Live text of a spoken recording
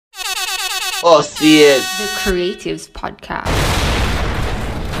Associate. The Creatives Podcast.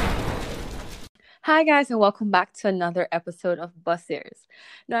 Hi guys, and welcome back to another episode of Bussers.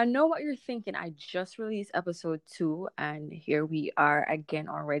 Now I know what you're thinking. I just released episode 2 and here we are again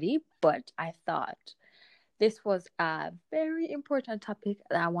already, but I thought this was a very important topic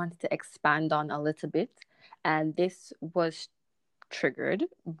that I wanted to expand on a little bit, and this was triggered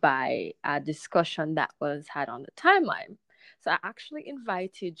by a discussion that was had on the timeline. So I actually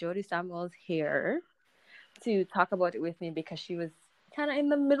invited Jody Samuels here to talk about it with me because she was kind of in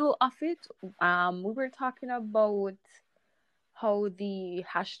the middle of it. We were talking about how the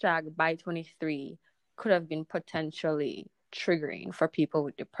hashtag by23 could have been potentially triggering for people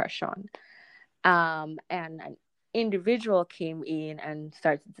with depression. And an individual came in and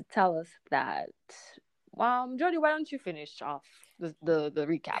started to tell us that, Jody, why don't you finish off the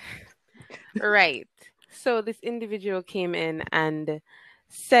recap? Right. So this individual came in and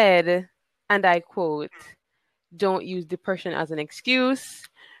said, and I quote, "Don't use depression as an excuse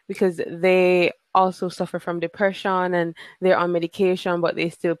because they also suffer from depression and they're on medication, but they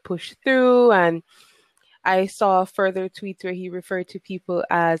still push through." And I saw further tweets where he referred to people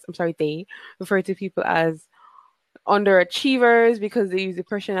as, they referred to people as underachievers because they use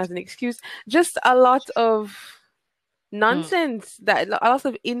depression as an excuse. Just a lot of nonsense, that a lot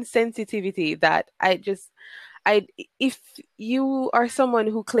of insensitivity that if you are someone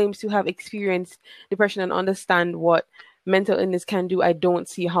who claims to have experienced depression and understand what mental illness can do, I don't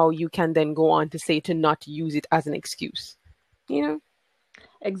see how you can then go on to say to not use it as an excuse, you know?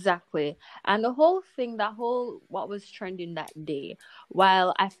 Exactly. And the whole thing, what was trending that day,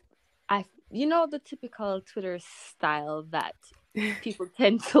 while I the typical Twitter style that people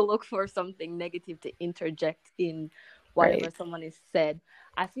tend to look for something negative to interject in whatever Right. someone has said,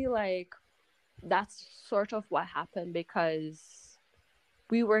 I feel like that's sort of what happened because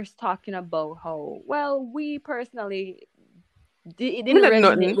we were talking about how, well, we personally it didn't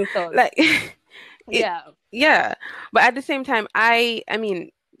resonate with us. Like, Yeah. But at the same time, I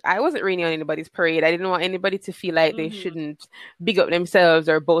mean, I wasn't raining on anybody's parade. I didn't want anybody to feel like they shouldn't big up themselves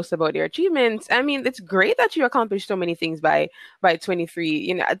or boast about their achievements. I mean, it's great that you accomplished so many things by 23.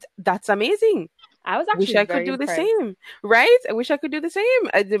 You know, that's amazing. I was actually wish I could do impressed. the same, right? I wish I could do the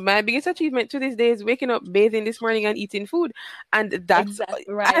same. My biggest achievement to this day is waking up, bathing this morning, and eating food, and that's exactly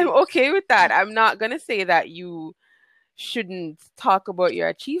right. I'm okay with that. I'm not gonna say that you shouldn't talk about your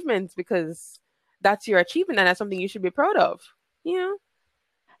achievements because that's your achievement and that's something you should be proud of. You know?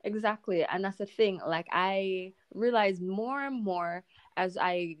 Exactly. And that's the thing. Like, I realize more and more as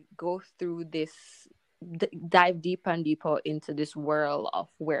I go through this, dive deeper and deeper into this world of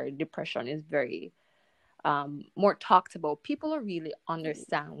where depression is very more talked about. People really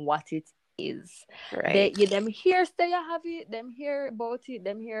understand what it is. Right. Them here say you have it, them hear about it,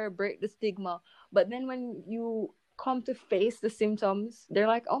 them here break the stigma. But then when you come to face the symptoms, they're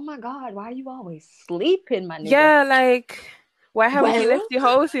like, oh my God, why are you always sleeping, my nigga? Yeah, like, why haven't you left the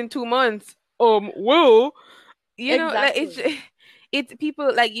house in 2 months? Well, you know, like it's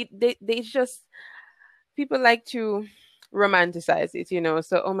people like they just people like to romanticize it, you know.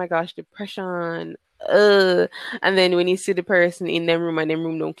 So, oh my gosh, depression. And then when you see the person in them room and them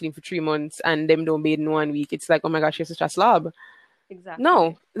room don't clean for 3 months and them don't bathe in 1 week, it's like, oh my gosh, you're such a slob. Exactly.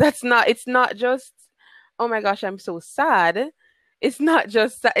 No, that's not. It's not just, oh my gosh, I'm so sad. It's not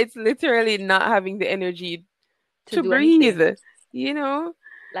just that. It's literally not having the energy to breathe. Anything. You know,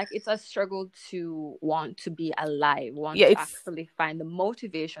 like it's a struggle to want to be alive, to actually find the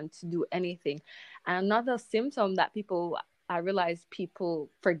motivation to do anything. And another symptom that I realize people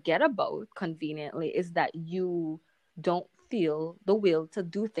forget about conveniently is that you don't feel the will to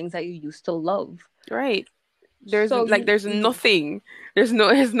do things that you used to love. Right. There's nothing. There's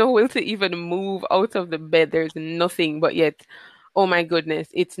no will to even move out of the bed. There's nothing, but yet, oh my goodness,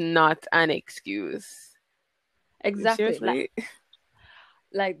 it's not an excuse. Exactly. Seriously?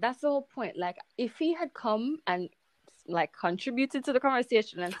 Like that's the whole point. Like if he had come and like contributed to the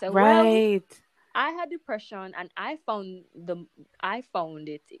conversation and said, right, well, I had depression and I found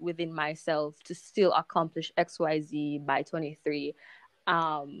it within myself to still accomplish XYZ by 23.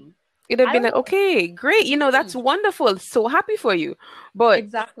 It'd have been like, okay, great. You know, that's wonderful. So happy for you. But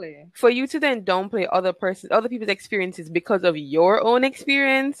exactly, for you to then downplay other people's experiences because of your own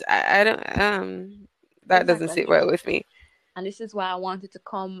experience, I don't, that doesn't sit well with me. And this is why I wanted to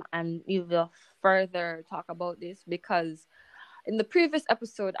come and even further talk about this, because in the previous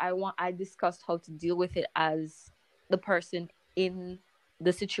episode, I discussed how to deal with it as the person in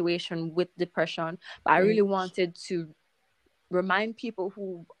the situation with depression. But I really wanted to remind people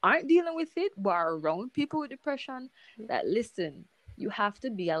who aren't dealing with it, but are around people with depression, that listen, you have to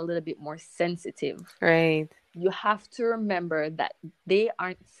be a little bit more sensitive. Right. You have to remember that they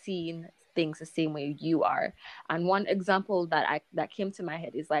aren't seeing things the same way you are. And one example that came to my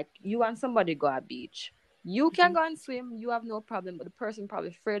head is like, you and somebody go at beach. You can go and swim, you have no problem, but the person probably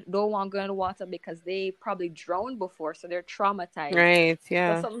afraid, don't want to go in the water because they probably drowned before, so they're traumatized. Right. So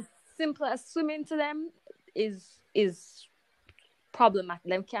Yeah. something simple as swimming to them is problematic.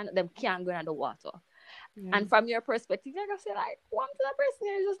 Them can't go in the water. Yeah. And from your perspective, you're gonna say like, one to that person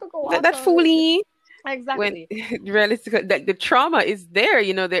here, just look at That water. fully when Exactly. realistically the trauma is there,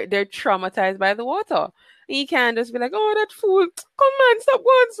 they're traumatized by the water. And you can't just be like, oh, that fool, come on, stop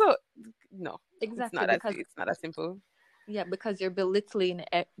going. So no, Exactly, it's not as simple. yeah, because you're belittling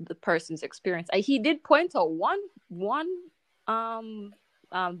the person's experience. He did point out one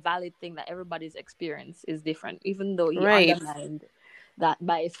valid thing, that everybody's experience is different, even though he Right. undermined that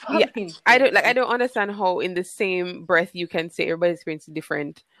by his Yeah, family. I don't understand how in the same breath you can say everybody's experience is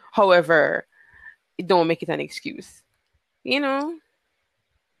different. However, it don't make it an excuse. You know,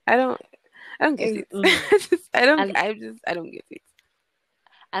 I don't get it. I don't get it.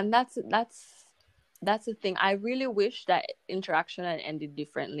 And that's the thing. I really wish that interaction had ended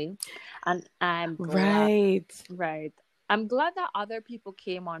differently, and I'm glad. Right. I'm glad that other people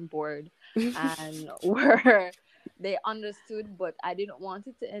came on board and they understood, but I didn't want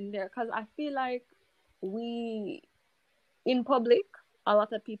it to end there, because I feel like in public, a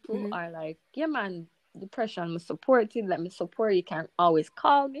lot of people are like, yeah, man, depression, I'm supported. Let me support you. You can always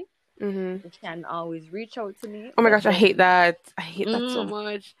call me. You can always reach out to me. Oh my gosh, I hate that. I hate that so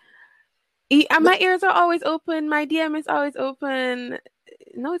much. And my ears are always open. My DM is always open.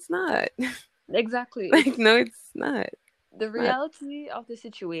 No, it's not. Exactly. Like, no, it's not. The reality of the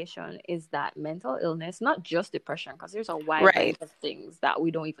situation is that mental illness, not just depression, because there's a wide range of things that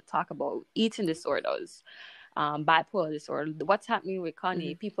we don't even talk about. Eating disorders, bipolar disorder. What's happening with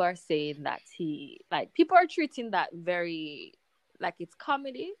Kanye? People are saying that people are treating that very like it's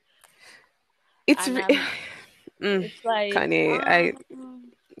comedy. It's like Kanye.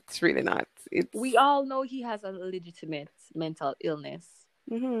 It's really not. We all know he has a legitimate mental illness.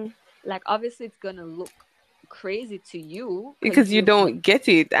 Like, obviously, it's gonna look crazy to you because you don't get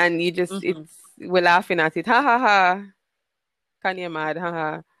it, and you just we're laughing at it. Ha ha ha. Kanye mad. Ha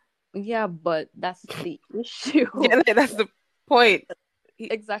ha. Yeah, but that's the issue. Yeah, like, that's the point.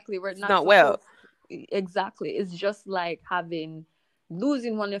 Exactly. We're not well. Exactly. It's just like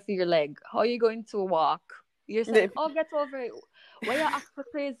losing one of your leg. How are you going to walk? You're saying, oh, get over it. Why you act so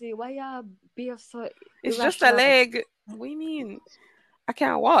crazy? Why you be so It's just a leg. What do you mean? I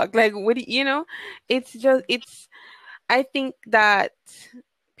can't walk. Like, what do you it's I think that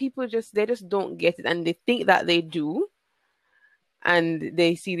people they just don't get it, and they think that they do. And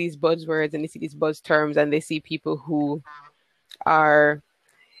they see these buzzwords and they see these buzz terms, and they see people who are,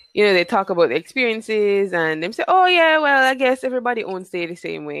 they talk about the experiences, and they say, oh yeah, well, I guess everybody won't stay the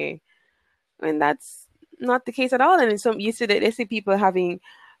same way. I mean, that's not the case at all. And you see that they see people having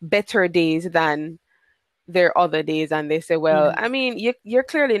better days than their other days, and they say, well, I mean, you're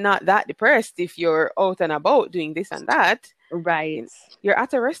clearly not that depressed if you're out and about doing this and that. Right. You're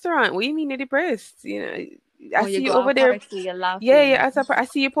at a restaurant. What do you mean you're depressed? I see you over there. Yeah. I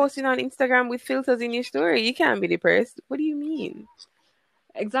see you posting on Instagram with filters in your story. You can't be depressed. What do you mean?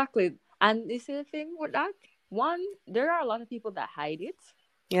 Exactly. And you see the thing with that? One, there are a lot of people that hide it.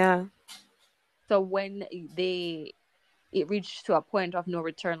 Yeah. So when it reached to a point of no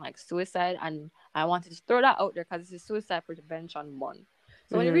return, like suicide, and I wanted to throw that out there because it's Suicide Prevention Month.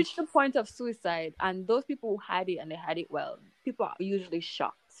 So when it reached the point of suicide, and those people who hide it, and they hide it well, people are usually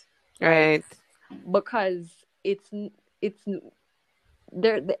shocked. Right. Because the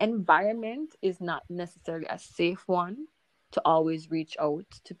environment is not necessarily a safe one to always reach out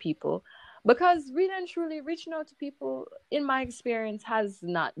to people, because really and truly reaching out to people, in my experience, has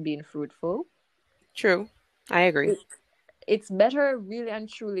not been fruitful. True. I agree. It's better really and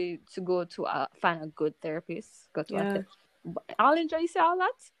truly to go to find a good therapist. I'll enjoy all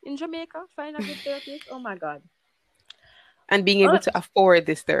that in Jamaica, find a good therapist. Oh my God. And being able to afford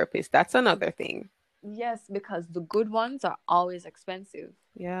this therapist, that's another thing. Yes, because the good ones are always expensive.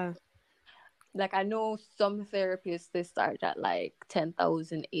 Yeah. Like, I know some therapists, they start at like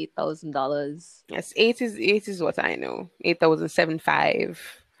 $10,000, $8,000. Yes, eight is what I know. 8,750.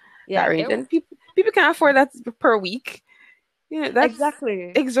 Yeah, that range. And people can't afford that per week. That's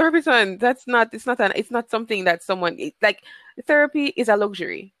exactly exorbitant. It's not something that someone like. Therapy is a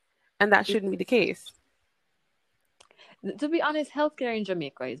luxury, and that shouldn't be the case. To be honest, healthcare in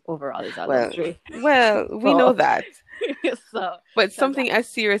Jamaica is overall is a Well, luxury. we know So, that. so, But because something as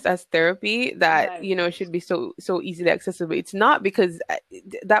serious as therapy that, right. should be so easily accessible. It's not because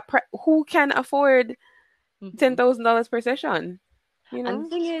who can afford Hmm. $10,000 per session, you And the know?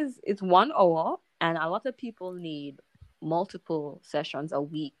 thing is, it's 1 hour, and a lot of people need multiple sessions a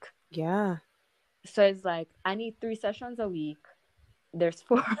week. Yeah. So it's like I need 3 sessions a week. There's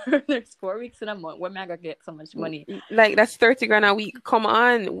four. There's 4 weeks in a month. Where am I gonna get so much money? Like that's 30 grand a week. Come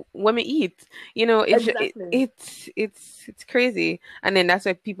on, women eat. Exactly. It's crazy. And then that's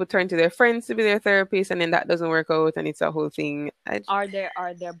why people turn to their friends to be their therapist, and then that doesn't work out, and it's a whole thing. Are their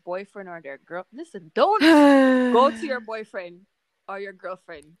boyfriend or their girl? Listen, don't go to your boyfriend or your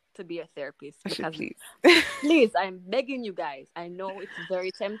girlfriend to be a therapist, I should because please. please, I'm begging you guys. I know it's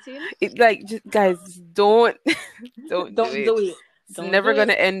very tempting. It like just guys, don't don't do Don't it. do it. It's Don't never do it.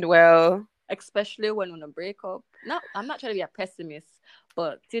 gonna end well. Especially when on a breakup. No, I'm not trying to be a pessimist,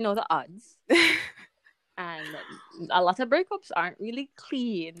 but you know the odds. And a lot of breakups aren't really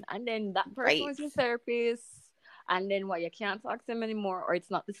clean. And then that person Right. was your therapist. And then what, you can't talk to them anymore, or it's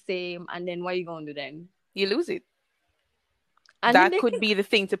not the same. And then what are you going to do then? You lose it. And then That they could can. be the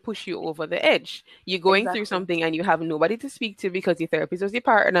thing to push you over the edge. You're going through Exactly. something and you have nobody to speak to because your therapist was your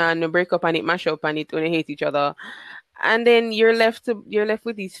partner and you break up and it mash up and it when they hate each other. And then you're left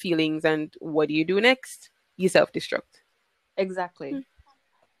with these feelings and what do you do next? You self-destruct. Exactly.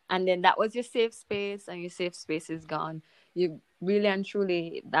 And then that was your safe space, and your safe space is gone. You really and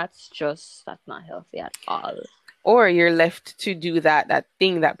truly, that's not healthy at all. Or you're left to do that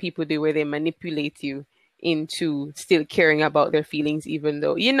thing that people do where they manipulate you into still caring about their feelings even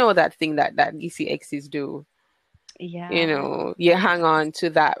though you know that thing that DC exes do. Yeah. You hang on to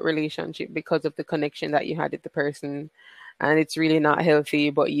that relationship because of the connection that you had with the person, and it's really not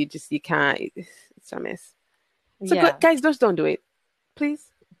healthy, but you can't. It's a mess. So, Yeah. guys, just don't do it, please.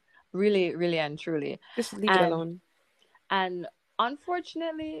 Really, really and truly. Just leave it And alone. and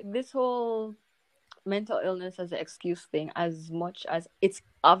unfortunately, this whole mental illness as an excuse thing, as much as it's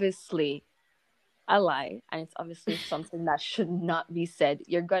obviously a lie, and it's obviously something that should not be said,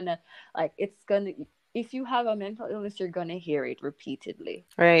 you're gonna, like, it's gonna, if you have a mental illness, you're gonna hear it repeatedly.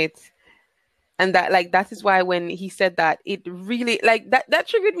 Right. And that is why when he said that, it really that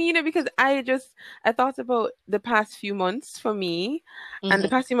triggered me, because I thought about the past few months for me, and the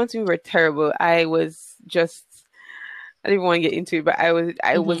Mm-hmm. past few months for me were terrible. I didn't want to get into it, but I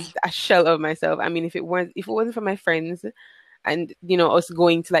Mm-hmm. was a shell of myself. I mean, if it wasn't for my friends and us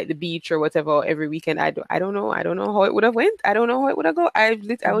going to like the beach or whatever every weekend, I don't know how it would have went. I don't know how it would have go. I was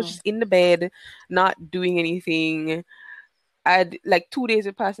Mm-hmm. just in the bed, not doing anything. I'd like 2 days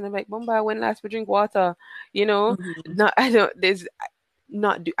would pass and I'm like, Bomba, when last we drink water? You know, Mm-hmm. not I don't. There's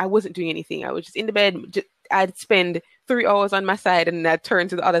not. I wasn't doing anything. I was just in the bed. I'd spend 3 hours on my side and then I'd turn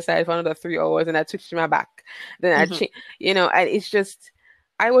to the other side for another 3 hours and I'd switch to my back. Then I'd Mm-hmm. change. And it's just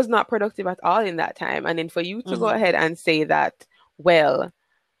I was not productive at all in that time. And then for you to go Mm-hmm. ahead and say that, well,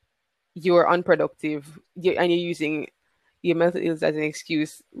 you're unproductive, and you're using your mental illness as an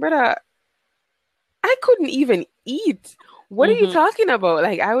excuse, brother. I couldn't even eat. What are you Mm-hmm. talking about?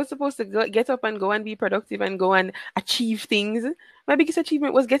 Like, I was supposed to get up and go and be productive and go and achieve things. My biggest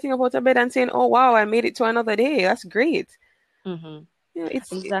achievement was getting up out of bed and saying, "Oh wow, I made it to another day. That's great." Mm-hmm.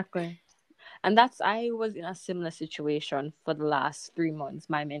 It's Exactly. And I was in a similar situation for the last 3 months.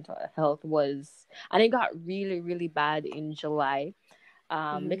 My mental health was, and it got really, really bad in July,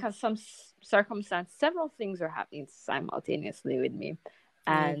 mhm, because some circumstance, several things were happening simultaneously with me.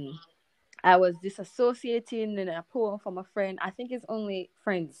 right. And I was disassociating in a poem from a friend. I think it's only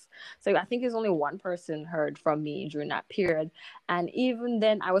friends. So I think it's only one person heard from me during that period. And even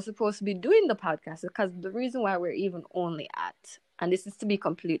then, I was supposed to be doing the podcast, because the reason why we're even only at, and this is to be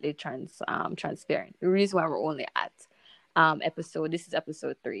completely transparent, the reason why we're only at this is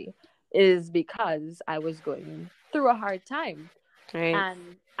episode 3, is because I was going through a hard time. Right.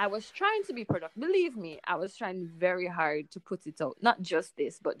 And I was trying to be productive. Believe me, I was trying very hard to put it out. Not just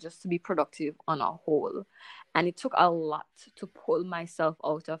this, but just to be productive on a whole. And it took a lot to pull myself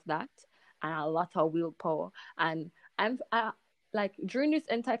out of that, and a lot of willpower. And like during this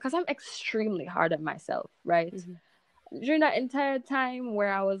entire, because I'm extremely hard on myself, right? Mhm. During that entire time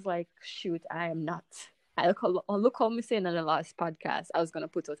where I was like, shoot, I am not. Look how me saying in the last podcast, I was going to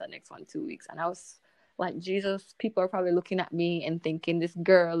put out the next one 2 weeks. And I was like, Jesus, people are probably looking at me and thinking this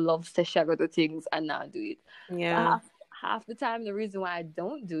girl loves to share other things and not do it. But Yeah. half the time, the reason why I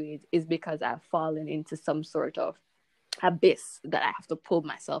don't do it is because I've fallen into some sort of abyss that I have to pull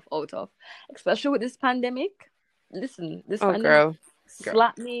myself out of. Especially with this pandemic. Listen, this Oh, pandemic girl,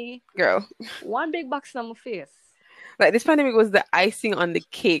 slapped me girl. one big box on my face. Like this pandemic was the icing on the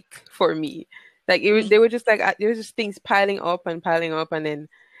cake for me. Like it was, they were just like there was just things piling up, and then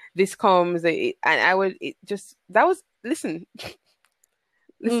this comes, and I would it just that was listen,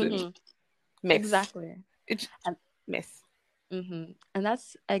 Mm-hmm. mess. Exactly. It's And mess. and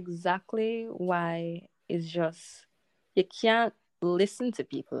that's exactly why it's just you can't listen to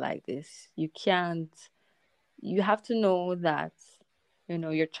people like this. You can't. You have to know that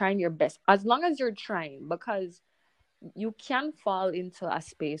you're trying your best as long as you're trying, because you can fall into a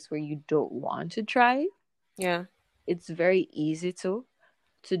space where you don't want to try. Yeah. It's very easy to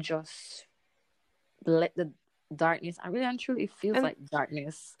just let the darkness. I really and truly it feels And like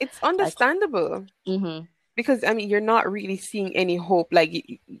darkness. it's Like, understandable mm-hmm, because I mean you're not really seeing any hope. Like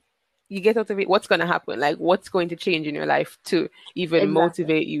you get out of it, what's going to happen? Like what's going to change in your life to even exactly.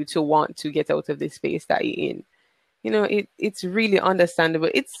 motivate you to want to get out of this space that you're in? It's really understandable.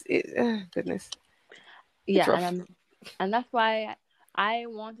 Goodness, it's Yeah, rough. and that's why I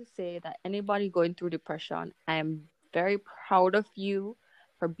want to say that anybody going through depression, I am very proud of you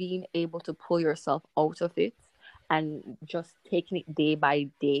for being able to pull yourself out of it and just taking it day by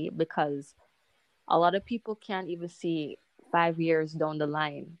day, because a lot of people can't even see 5 years down the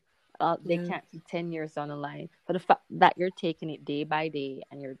line. They Yeah. can't see 10 years down the line. But the fact that you're taking it day by day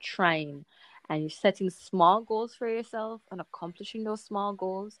and you're trying and you're setting small goals for yourself and accomplishing those small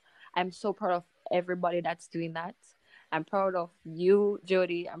goals, I'm so proud of everybody that's doing that. I'm proud of you,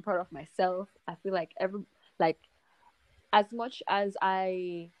 Jody. I'm proud of myself. I feel like like as much as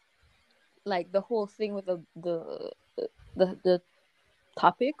I like the whole thing with the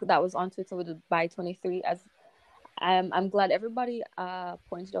topic that was on Twitter with the by 23, as I'm glad everybody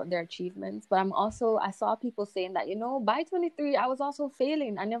pointed out their achievements, but I saw people saying that by 23 I was also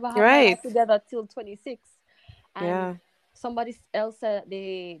failing. I never had my Right. life together till 26, and Yeah. somebody else said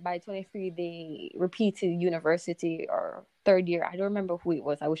they by 23 they repeated university or third year. I don't remember who it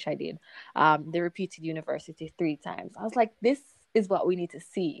was. I wish I did. They repeated university 3 times. I was like, this is what we need to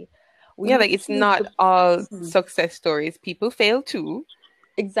see. We Yeah, need like to it's see not all Mhm. success stories. People fail too.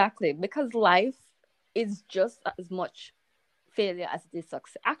 Exactly, because life is just as much failure as it is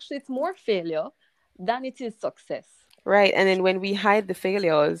success. Actually, it's more failure than it is success. Right. And then when we hide the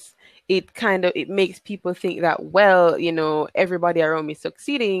failures, it makes people think that, well, everybody around me is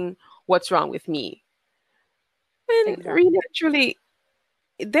succeeding. What's wrong with me? And really, Exactly. truly,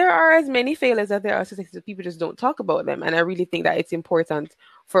 there are as many failures as there are successes. People just don't talk about them. And I really think that it's important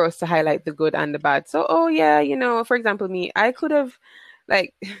for us to highlight the good and the bad. So, oh yeah, for example, me, I could have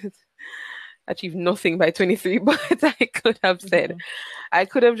like achieved nothing by 23, but Mm-hmm. I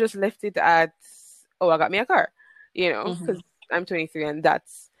could have just left it at, oh, I got me a car, Mm-hmm. because I'm 23 and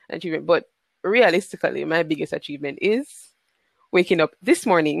that's an achievement. But realistically, my biggest achievement is waking up this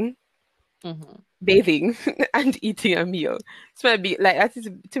morning, Mm-hmm. bathing, and eating a meal. It's my big, like, that is,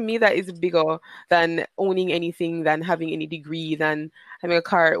 to me, that is bigger than owning anything, than having any degree, than having a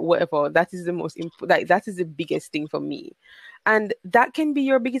car, whatever. That is the most like, that is the biggest thing for me. And that can be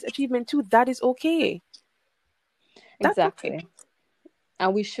your biggest achievement too. That is okay. That's okay. Exactly.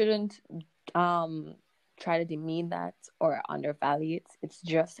 And we shouldn't um try to demean that or undervalue it. It's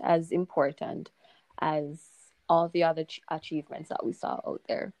just as important as all the other achievements that we saw out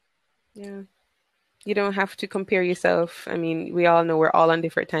there. Yeah. You don't have to compare yourself. I mean, we all know we're all on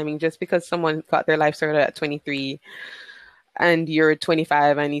different timing. Just because someone got their life started at 23 and you're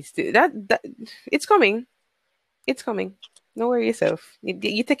 25 and he's still, that it's coming. It's coming. Don't worry yourself.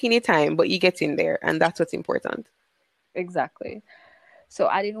 You're taking your time, but you get in there, and that's what's important. Exactly. So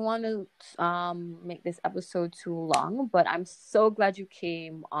I didn't want to make this episode too long, but I'm so glad you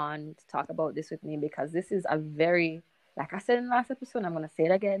came on to talk about this with me, because this is a very, like I said in the last episode, I'm going to say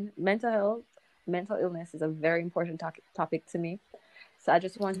it again, mental illness is a very important topic to me. So I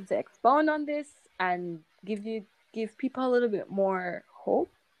just wanted to expound on this and give people a little bit more hope.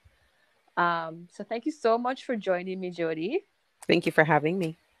 So thank you so much for joining me, Jody. Thank you for having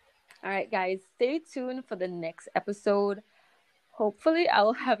me. All right, guys, stay tuned for the next episode. Hopefully,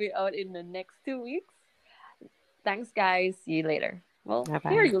 I'll have it out in the next 2 weeks. Thanks, guys. See you later. Well, Bye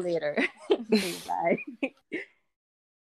hear bye. you later. Bye.